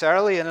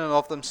necessarily in and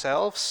of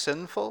themselves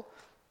sinful,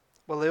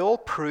 well, they all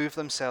prove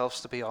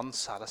themselves to be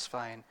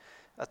unsatisfying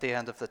at the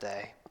end of the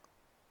day.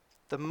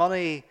 The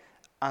money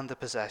and the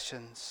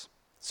possessions.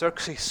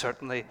 Xerxes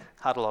certainly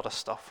had a lot of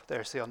stuff.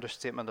 There's the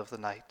understatement of the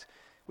night.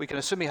 We can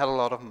assume he had a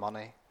lot of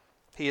money.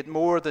 He had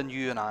more than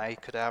you and I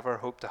could ever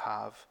hope to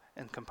have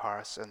in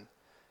comparison.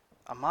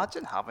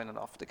 Imagine having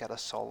enough to get a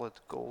solid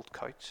gold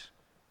couch.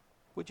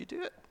 Would you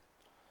do it?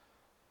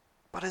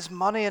 But his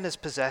money and his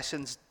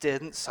possessions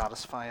didn't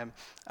satisfy him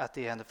at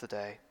the end of the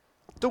day.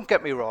 Don't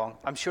get me wrong,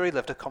 I'm sure he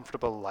lived a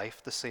comfortable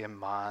life, the same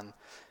man.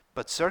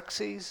 But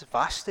Xerxes,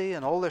 Vashti,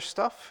 and all their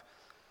stuff,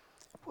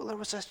 well, there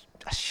was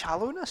a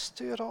shallowness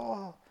to it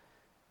all.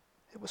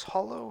 It was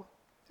hollow.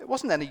 It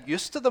wasn't any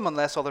use to them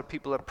unless other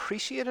people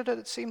appreciated it,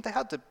 it seemed. They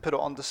had to put it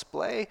on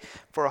display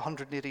for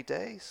 180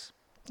 days.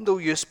 No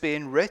use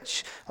being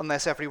rich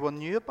unless everyone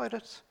knew about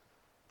it.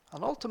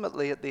 And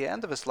ultimately, at the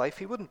end of his life,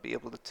 he wouldn't be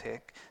able to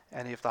take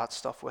any of that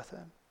stuff with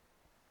him.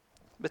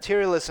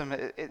 Materialism,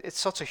 it's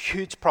such a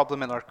huge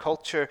problem in our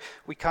culture.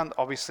 We can't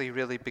obviously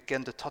really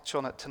begin to touch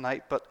on it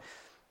tonight, but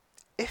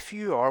if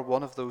you are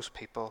one of those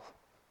people,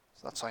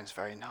 that sounds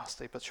very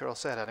nasty, but sure, I'll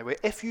say it anyway.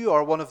 If you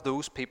are one of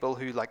those people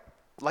who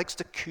likes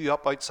to queue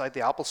up outside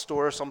the Apple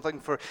store or something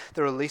for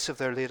the release of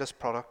their latest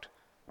product,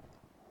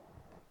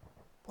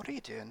 what are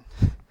you doing?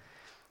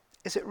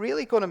 Is it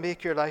really going to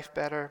make your life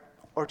better?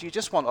 Or do you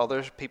just want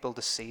other people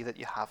to see that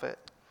you have it?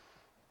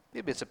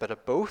 Maybe it's a bit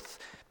of both,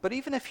 but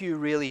even if you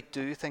really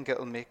do think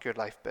it'll make your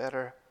life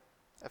better,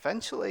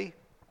 eventually,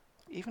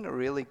 even a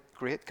really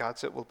great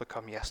gadget will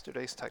become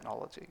yesterday's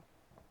technology.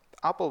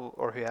 Apple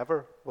or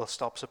whoever will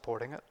stop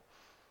supporting it.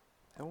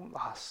 It won't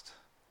last.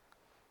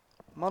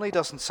 Money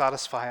doesn't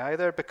satisfy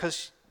either,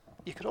 because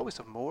you could always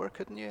have more,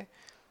 couldn't you?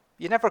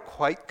 You never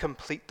quite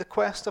complete the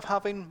quest of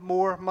having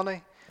more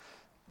money,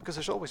 because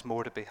there's always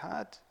more to be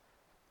had.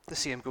 The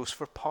same goes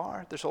for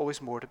power. There's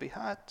always more to be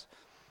had.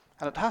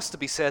 And it has to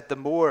be said, the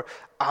more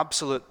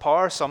absolute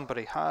power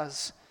somebody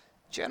has,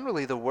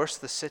 generally the worse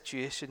the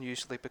situation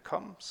usually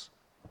becomes.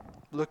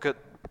 Look at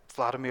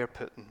Vladimir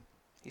Putin.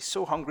 He's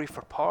so hungry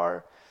for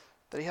power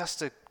that he has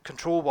to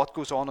control what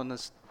goes on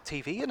his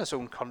TV in his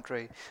own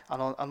country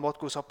and what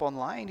goes up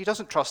online. He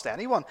doesn't trust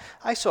anyone.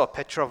 I saw a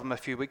picture of him a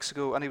few weeks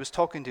ago, and he was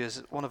talking to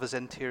one of his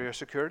interior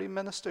security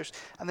ministers,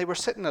 and they were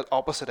sitting at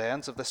opposite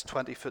ends of this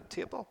 20-foot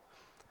table.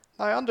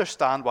 Now, I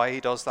understand why he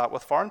does that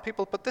with foreign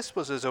people, but this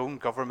was his own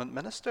government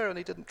minister, and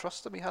he didn't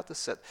trust him. He had to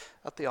sit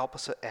at the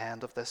opposite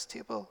end of this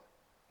table.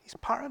 He's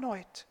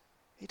paranoid.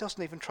 He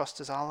doesn't even trust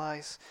his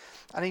allies,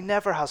 and he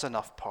never has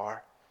enough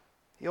power.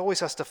 He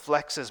always has to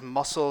flex his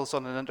muscles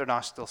on an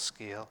international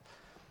scale.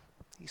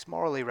 He's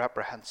morally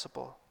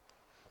reprehensible.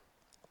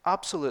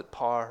 Absolute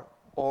power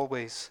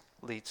always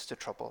leads to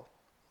trouble.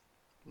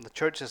 And the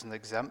church isn't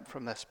exempt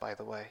from this, by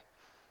the way.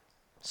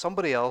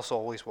 Somebody else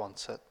always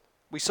wants it.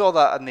 We saw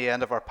that in the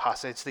end of our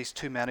passage, these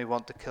two men who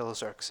want to kill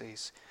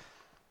Xerxes.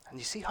 And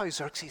you see how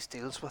Xerxes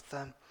deals with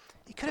them.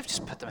 He could have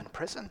just put them in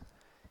prison.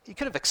 He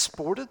could have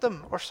exported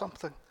them or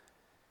something.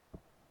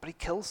 But he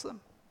kills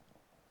them.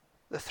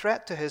 The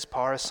threat to his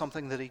power is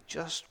something that he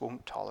just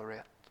won't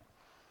tolerate.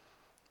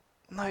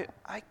 Now,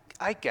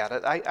 I get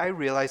it. I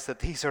realize that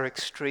these are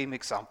extreme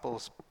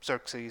examples,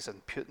 Xerxes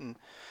and Putin.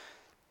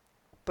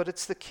 But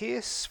it's the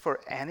case for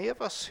any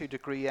of us who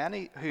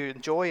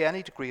enjoy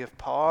any degree of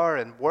power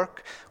in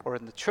work or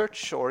in the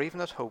church or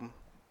even at home.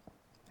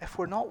 If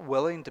we're not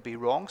willing to be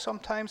wrong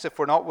sometimes, if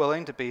we're not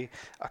willing to be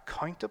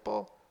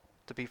accountable,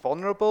 to be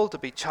vulnerable, to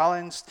be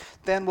challenged,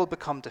 then we'll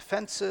become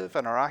defensive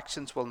and our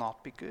actions will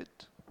not be good.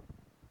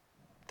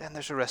 Then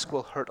there's a risk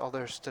we'll hurt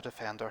others to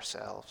defend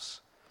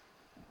ourselves.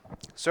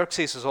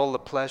 Xerxes has all the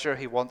pleasure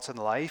he wants in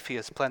life. He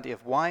has plenty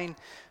of wine,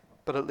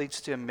 but it leads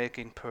to him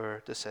making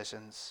poor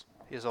decisions.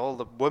 He has all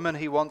the women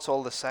he wants,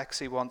 all the sex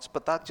he wants,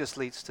 but that just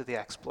leads to the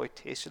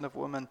exploitation of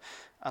women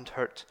and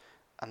hurt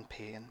and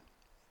pain.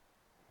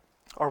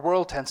 Our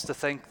world tends to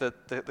think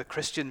that the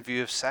Christian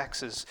view of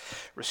sex is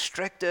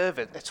restrictive,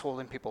 it's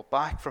holding people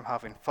back from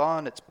having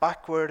fun, it's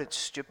backward, it's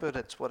stupid,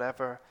 it's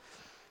whatever.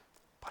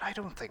 But I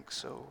don't think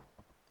so.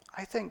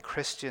 I think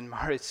Christian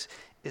marriage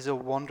is a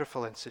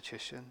wonderful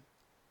institution.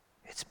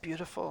 It's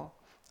beautiful.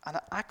 And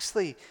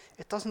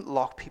it doesn't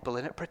lock people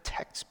in, it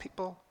protects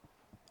people.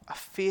 A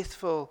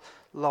faithful,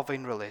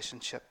 loving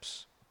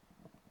relationships.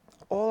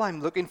 All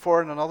I'm looking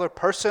for in another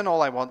person,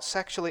 all I want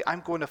sexually,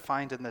 I'm going to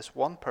find in this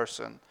one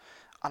person.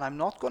 And I'm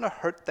not going to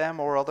hurt them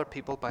or other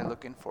people by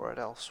looking for it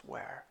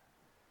elsewhere.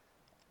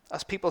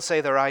 As people say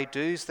their I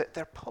do's, that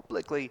they're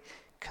publicly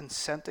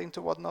consenting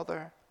to one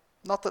another.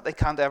 Not that they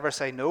can't ever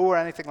say no or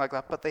anything like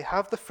that, but they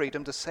have the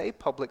freedom to say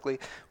publicly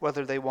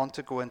whether they want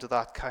to go into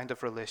that kind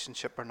of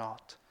relationship or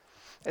not.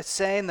 It's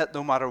saying that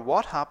no matter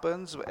what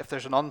happens, if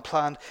there's an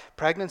unplanned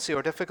pregnancy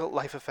or difficult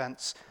life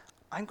events,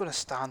 I'm going to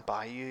stand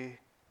by you.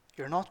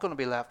 You're not going to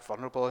be left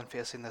vulnerable in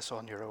facing this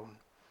on your own.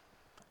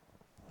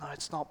 Now,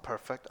 it's not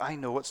perfect. I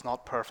know it's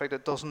not perfect.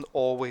 It doesn't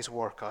always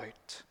work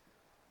out.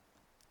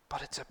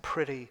 But it's a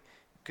pretty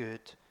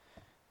good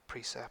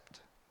precept.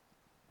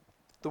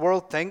 The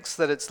world thinks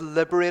that it's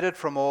liberated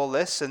from all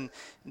this and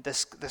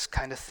this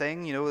kind of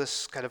thing,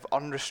 this kind of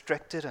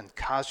unrestricted and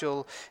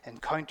casual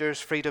encounters,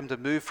 freedom to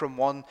move from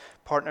one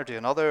partner to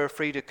another,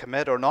 free to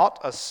commit or not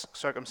as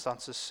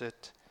circumstances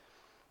suit.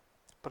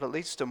 But it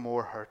leads to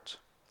more hurt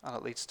and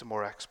it leads to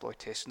more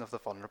exploitation of the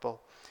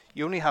vulnerable.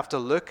 You only have to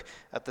look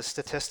at the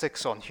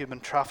statistics on human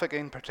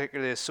trafficking,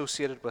 particularly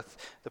associated with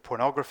the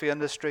pornography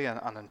industry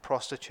and in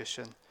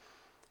prostitution.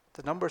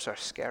 The numbers are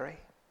scary.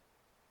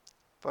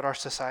 But our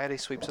society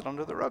sweeps it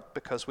under the rug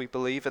because we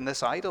believe in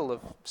this idol of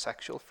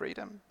sexual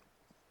freedom.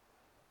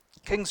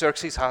 King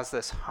Xerxes has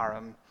this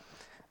harem.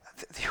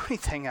 The only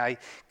thing I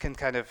can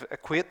kind of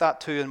equate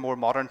that to in more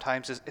modern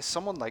times is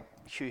someone like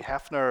Hugh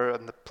Hefner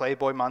and the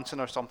Playboy Mansion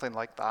or something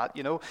like that.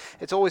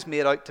 It's always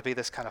made out to be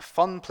this kind of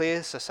fun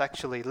place, a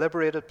sexually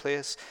liberated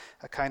place,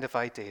 a kind of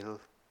ideal.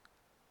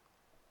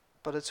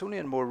 But it's only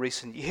in more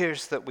recent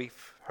years that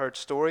we've heard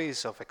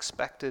stories of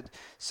expected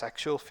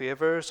sexual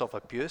favors, of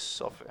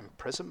abuse, of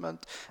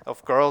imprisonment,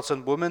 of girls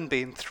and women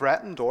being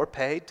threatened or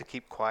paid to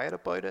keep quiet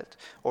about it,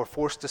 or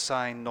forced to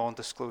sign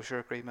non-disclosure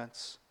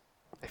agreements.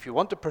 If you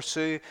want to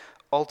pursue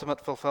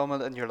ultimate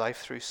fulfillment in your life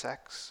through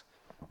sex,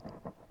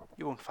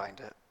 you won't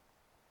find it.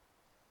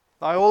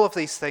 Now, all of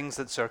these things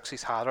that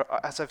Xerxes had,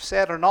 as I've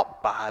said, are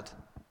not bad.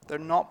 They're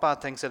not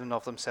bad things in and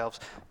of themselves.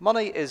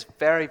 Money is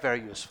very,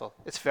 very useful.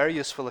 It's very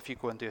useful if you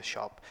go into a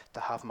shop to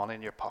have money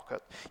in your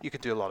pocket. You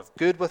can do a lot of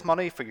good with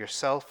money for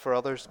yourself, for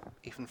others,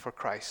 even for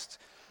Christ.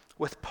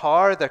 With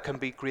power, there can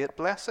be great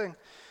blessing.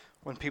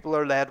 When people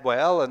are led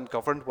well and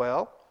governed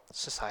well,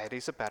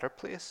 society's a better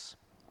place.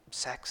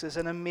 Sex is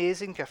an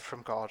amazing gift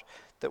from God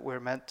that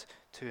we're meant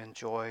to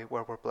enjoy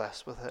where we're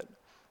blessed with it.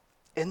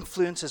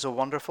 Influence is a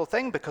wonderful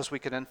thing because we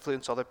can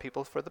influence other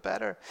people for the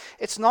better.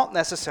 It's not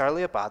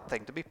necessarily a bad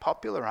thing to be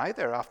popular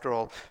either. After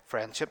all,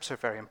 friendships are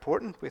very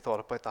important. We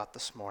thought about that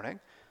this morning.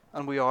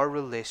 And we are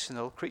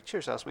relational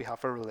creatures as we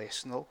have a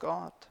relational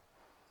God.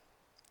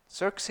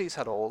 Xerxes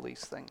had all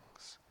these things.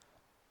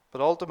 But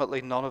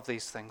ultimately, none of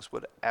these things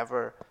would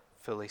ever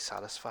fully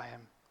satisfy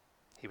him.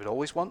 He would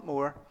always want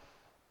more.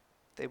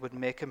 They would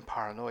make him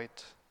paranoid.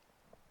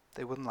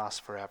 They wouldn't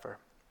last forever.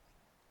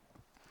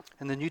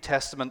 In the New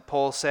Testament,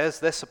 Paul says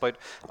this about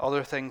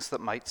other things that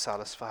might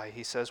satisfy.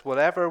 He says,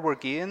 whatever were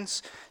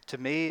gains, to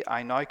me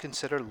I now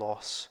consider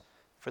loss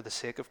for the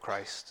sake of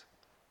Christ.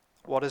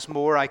 What is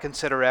more, I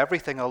consider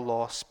everything a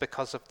loss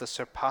because of the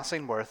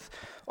surpassing worth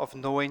of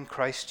knowing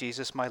Christ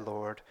Jesus my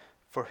Lord,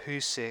 for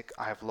whose sake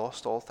I have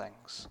lost all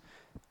things.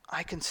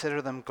 I consider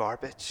them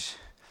garbage,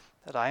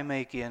 that I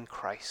may gain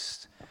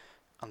Christ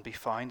and be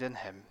found in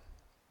him.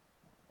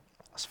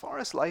 As far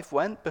as life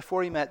went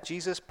before he met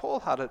Jesus,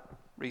 Paul had it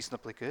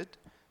reasonably good.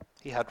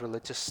 He had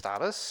religious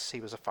status. He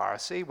was a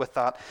Pharisee. With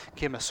that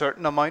came a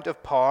certain amount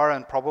of power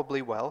and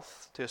probably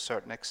wealth to a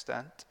certain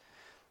extent.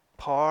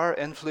 Power,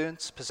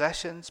 influence,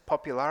 possessions,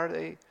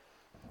 popularity.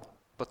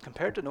 But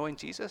compared to knowing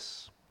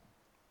Jesus,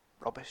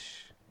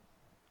 rubbish,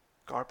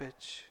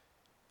 garbage,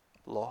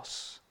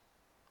 loss.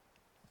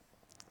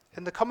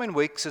 In the coming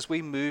weeks, as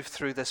we move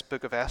through this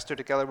book of Esther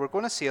together, we're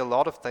going to see a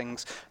lot of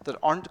things that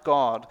aren't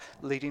God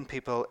leading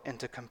people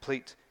into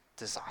complete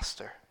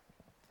disaster.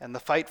 In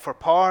the fight for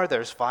power,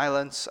 there's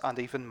violence and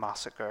even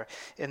massacre.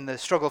 In the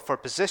struggle for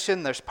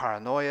position, there's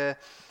paranoia.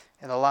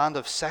 In a land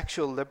of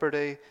sexual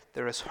liberty,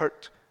 there is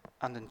hurt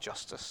and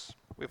injustice.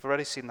 We've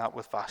already seen that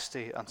with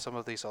Vashti and some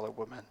of these other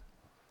women.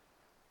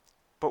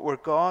 But where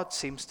God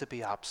seems to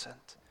be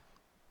absent,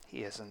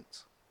 he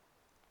isn't.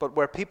 But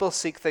where people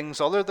seek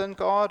things other than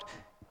God,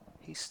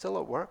 he's still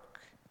at work,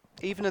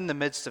 even in the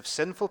midst of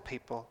sinful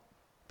people.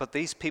 But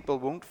these people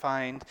won't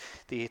find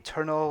the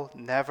eternal,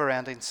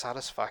 never-ending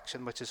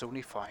satisfaction which is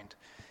only found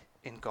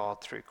in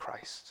God through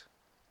Christ.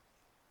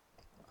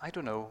 I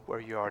don't know where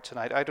you are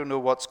tonight. I don't know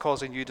what's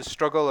causing you to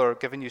struggle or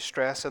giving you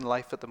stress in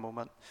life at the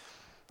moment.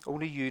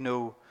 Only you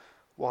know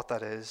what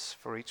that is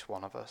for each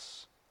one of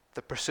us.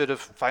 The pursuit of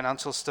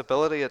financial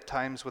stability at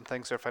times when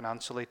things are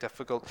financially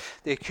difficult,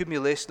 the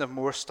accumulation of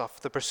more stuff,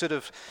 the pursuit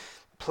of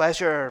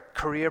pleasure,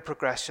 career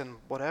progression,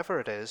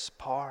 whatever it is,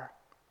 power.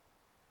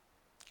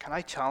 Can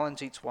I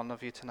challenge each one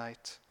of you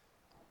tonight?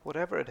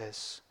 Whatever it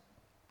is,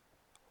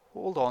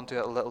 hold on to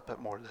it a little bit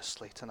more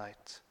loosely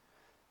tonight.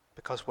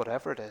 Because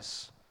whatever it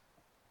is,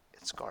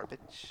 it's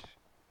garbage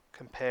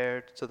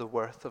compared to the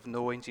worth of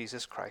knowing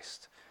Jesus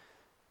Christ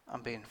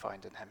and being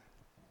found in him.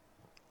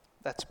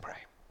 Let's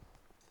pray.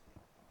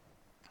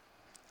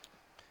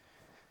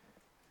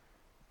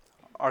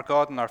 Our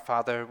God and our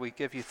Father, we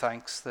give you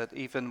thanks that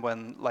even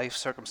when life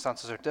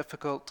circumstances are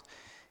difficult,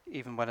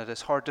 even when it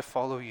is hard to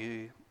follow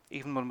you,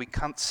 even when we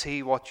can't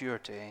see what you are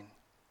doing,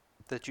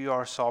 that you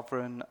are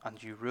sovereign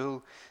and you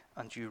rule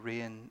and you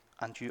reign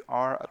and you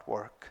are at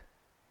work,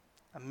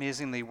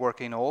 amazingly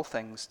working all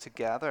things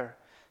together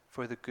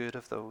for the good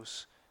of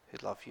those who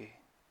love you.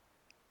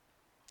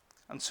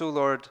 And so,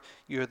 Lord,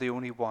 you're the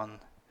only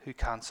one who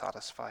can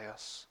satisfy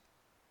us.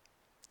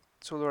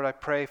 So, Lord, I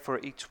pray for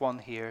each one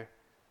here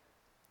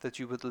that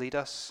you would lead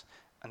us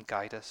and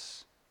guide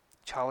us,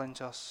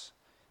 challenge us,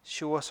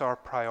 show us our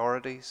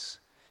priorities,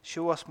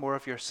 show us more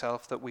of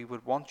yourself, that we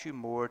would want you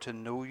more, to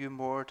know you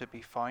more, to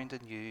be found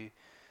in you,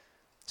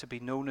 to be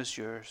known as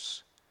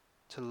yours,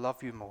 to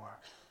love you more.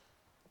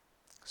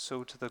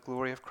 So to the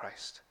glory of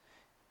Christ,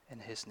 in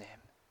his name,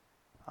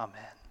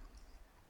 amen.